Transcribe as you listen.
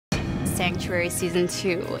Sanctuary Season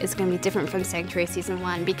 2 is going to be different from Sanctuary Season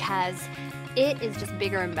 1 because it is just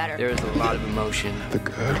bigger and better. There is a lot of emotion. The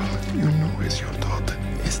girl you know is your daughter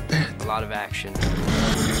is dead. A lot of action.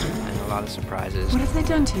 And a lot of surprises. What have they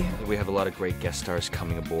done to you? We have a lot of great guest stars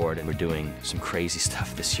coming aboard, and we're doing some crazy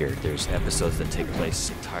stuff this year. There's episodes that take place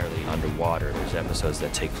entirely underwater. There's episodes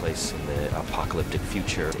that take place in the apocalyptic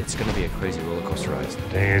future. It's going to be a crazy roller coaster ride.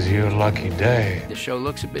 Today is your lucky day. The show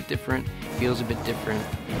looks a bit different, feels a bit different.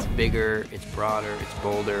 It's bigger, it's broader, it's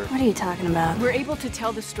bolder. What are you talking about? We're able to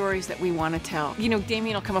tell the stories that we want to tell. You know,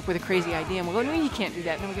 Damien will come up with a crazy idea and we'll go, no, you can't do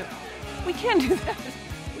that. And then we go, we can do that.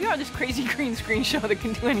 We are this crazy green screen show that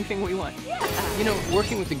can do anything we want. Yeah. You know,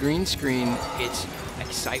 working with the green screen, it's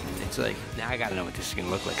excitement. It's like, now I gotta know what this is gonna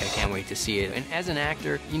look like. I can't wait to see it. And as an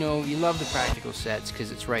actor, you know, you love the practical sets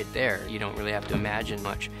because it's right there. You don't really have to imagine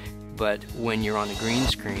much. But when you're on the green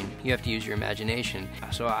screen, you have to use your imagination.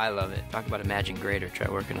 So I love it. Talk about Imagine Greater. Try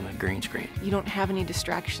working on the green screen. You don't have any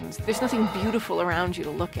distractions. There's nothing beautiful around you to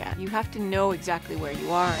look at. You have to know exactly where you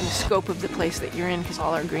are and the scope of the place that you're in because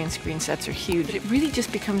all our green screen sets are huge. But it really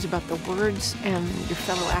just becomes about the words and your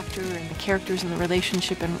fellow actor and the characters and the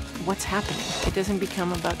relationship and what's happening. It doesn't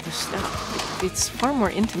become about the stuff. It's far more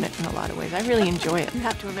intimate in a lot of ways. I really enjoy it. You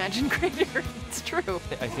have to imagine greater. It's true.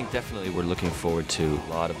 I think definitely we're looking forward to a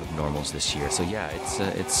lot of abnormals this year. So yeah,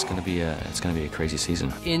 it's gonna be a crazy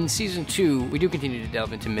season. In Season 2, we do continue to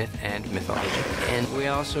delve into myth and mythology. And we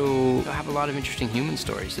also have a lot of interesting human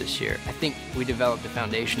stories this year. I think we developed a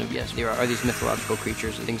foundation of, yes, there are these mythological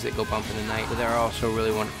creatures and things that go bump in the night, but there are also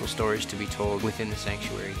really wonderful stories to be told within the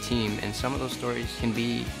Sanctuary team, and some of those stories can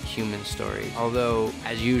be human stories. Although,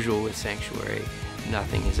 as usual with Sanctuary,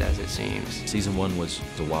 nothing is as it seems. Season 1 was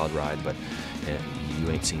a wild ride, but you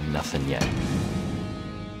ain't seen nothing yet.